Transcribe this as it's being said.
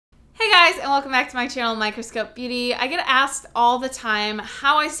Hey guys, and welcome back to my channel, Microscope Beauty. I get asked all the time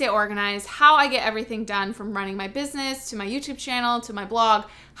how I stay organized, how I get everything done from running my business to my YouTube channel to my blog.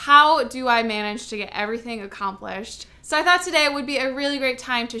 How do I manage to get everything accomplished? So I thought today would be a really great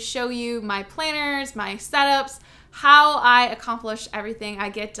time to show you my planners, my setups, how I accomplish everything I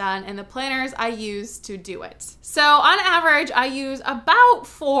get done, and the planners I use to do it. So on average, I use about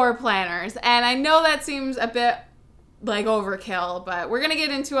 4 planners, and I know that seems a bit like overkill, but we're gonna get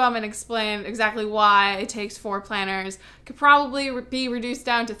into them and explain exactly why it takes 4 planners. Could probably be reduced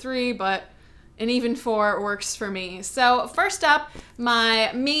down to 3, but an even 4 works for me. So first up,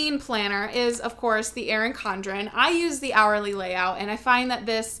 my main planner is, of course, the Erin Condren. I use the hourly layout, and I find that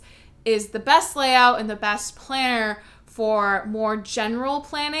this is the best layout and the best planner for more general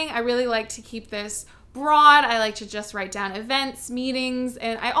planning. I really like to keep this broad. I like to just write down events, meetings,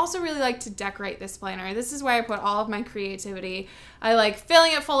 and I also really like to decorate this planner. This is where I put all of my creativity. I like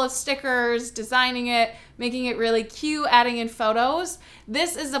filling it full of stickers, designing it, making it really cute, adding in photos.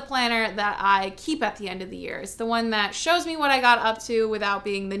 This is the planner that I keep at the end of the year. It's the one that shows me what I got up to without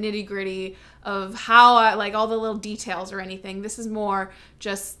being the nitty-gritty of how I like all the little details or anything. This is more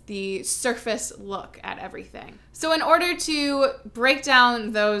just the surface look at everything. So in order to break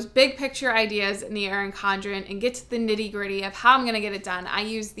down those big picture ideas in the Erin Condren and get to the nitty-gritty of how I'm gonna get it done, I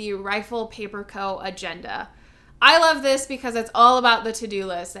use the Rifle Paper Co. agenda. I love this because it's all about the to-do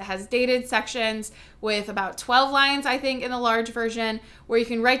list. It has dated sections with about 12 lines, I think, in the large version, where you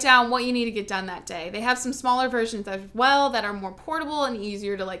can write down what you need to get done that day. They have some smaller versions as well that are more portable and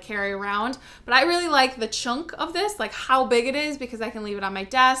easier to like carry around. But I really like the chunk of this, like how big it is, because I can leave it on my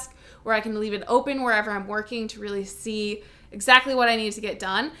desk or I can leave it open wherever I'm working to really see exactly what I need to get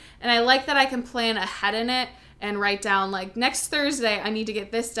done. And I like that I can plan ahead in it and write down like next Thursday I need to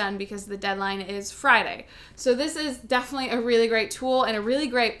get this done because the deadline is Friday. So this is definitely a really great tool and a really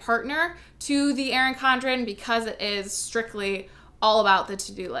great partner to the Erin Condren because it is strictly all about the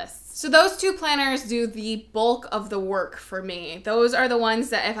to-do lists. So those 2 planners do the bulk of the work for me. Those are the ones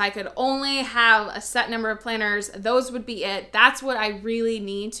that if I could only have a set number of planners, those would be it. That's what I really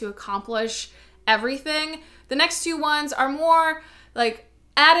need to accomplish everything. The next 2 ones are more like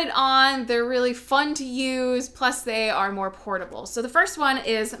added on. They're really fun to use, plus they are more portable. So the first one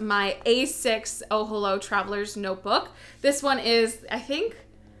is my A6 Oh Hello Traveler's Notebook. This one is, I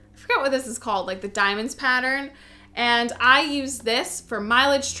forgot what this is called, like the diamonds pattern. And I use this for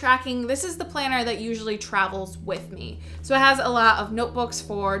mileage tracking. This is the planner that usually travels with me. So it has a lot of notebooks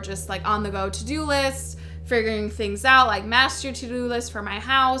for just like on the go to-do lists, figuring things out, like master to-do list for my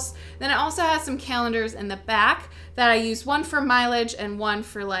house. Then it also has some calendars in the back that I use, one for mileage and one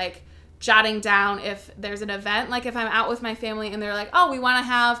for like jotting down if there's an event. Like if I'm out with my family and they're like, oh, we want to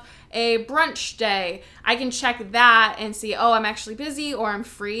have a brunch day, I can check that and see, oh, I'm actually busy or I'm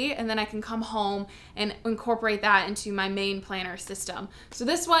free, and then I can come home and incorporate that into my main planner system. So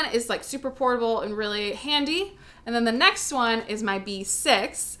this one is like super portable and really handy. And then the next one is my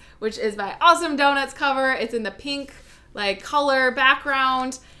B6, which is my Awesome Donuts cover. It's in the pink like color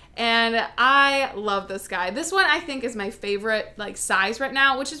background, and I love this guy. This one I think is my favorite like size right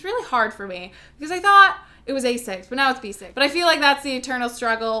now, which is really hard for me because I thought it was A6, but now it's B6. But I feel like that's the eternal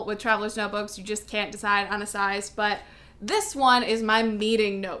struggle with traveler's notebooks. You just can't decide on a size. But this one is my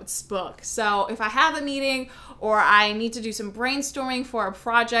meeting notes book. So if I have a meeting or I need to do some brainstorming for a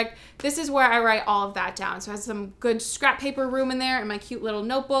project, this is where I write all of that down. So it has some good scrap paper room in there and my cute little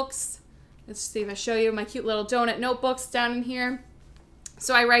notebooks. Let's see if I show you my cute little donut notebooks down in here.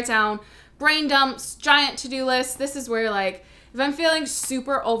 So I write down brain dumps, giant to-do lists. This is where like, if I'm feeling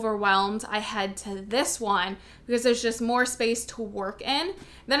super overwhelmed, I head to this one because there's just more space to work in.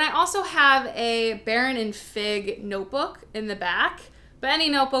 Then I also have a Baron and Fig notebook in the back, but any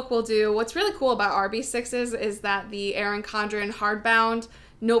notebook will do. What's really cool about RB6s is that the Erin Condren hardbound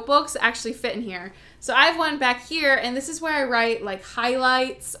notebooks actually fit in here. So I have one back here, and this is where I write like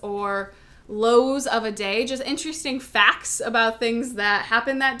highlights or lows of a day, just interesting facts about things that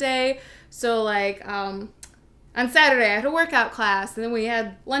happened that day. So like, on Saturday, I had a workout class, and then we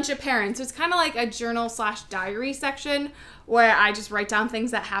had lunch at parents. So it's kind of like a journal/diary section where I just write down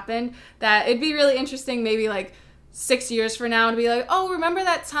things that happened that it'd be really interesting maybe like 6 years from now to be like, oh, remember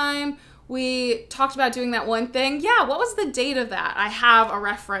that time we talked about doing that one thing? Yeah, what was the date of that? I have a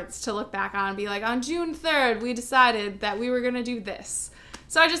reference to look back on and be like, on June 3rd, we decided that we were going to do this.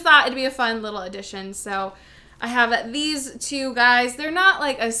 So I just thought it'd be a fun little addition. So I have these 2 guys. They're not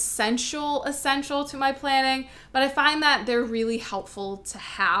like essential to my planning, but I find that they're really helpful to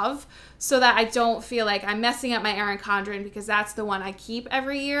have so that I don't feel like I'm messing up my Erin Condren because that's the one I keep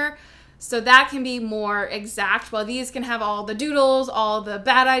every year. So that can be more exact, while these can have all the doodles, all the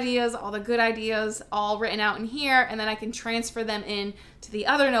bad ideas, all the good ideas all written out in here, and then I can transfer them in to the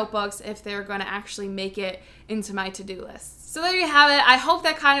other notebooks if they're going to actually make it into my to-do list. So there you have it. I hope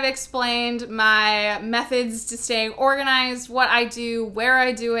that kind of explained my methods to staying organized, what I do, where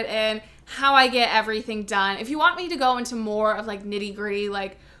I do it in, how I get everything done. If you want me to go into more of like nitty-gritty,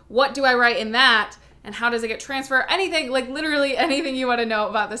 like what do I write in that and how does it get transferred, anything, like literally anything you want to know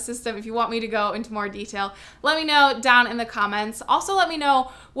about the system, if you want me to go into more detail, let me know down in the comments. Also, let me know,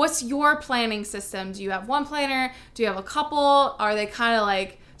 what's your planning system? Do you have one planner? Do you have a couple? Are they kind of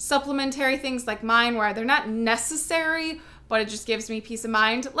like supplementary things like mine where they're not necessary, but it just gives me peace of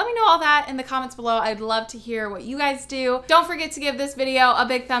mind? Let me know all that in the comments below. I'd love to hear what you guys do. Don't forget to give this video a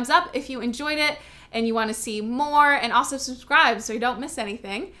big thumbs up if you enjoyed it and you want to see more, and also subscribe so you don't miss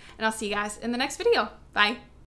anything. And I'll see you guys in the next video. Bye.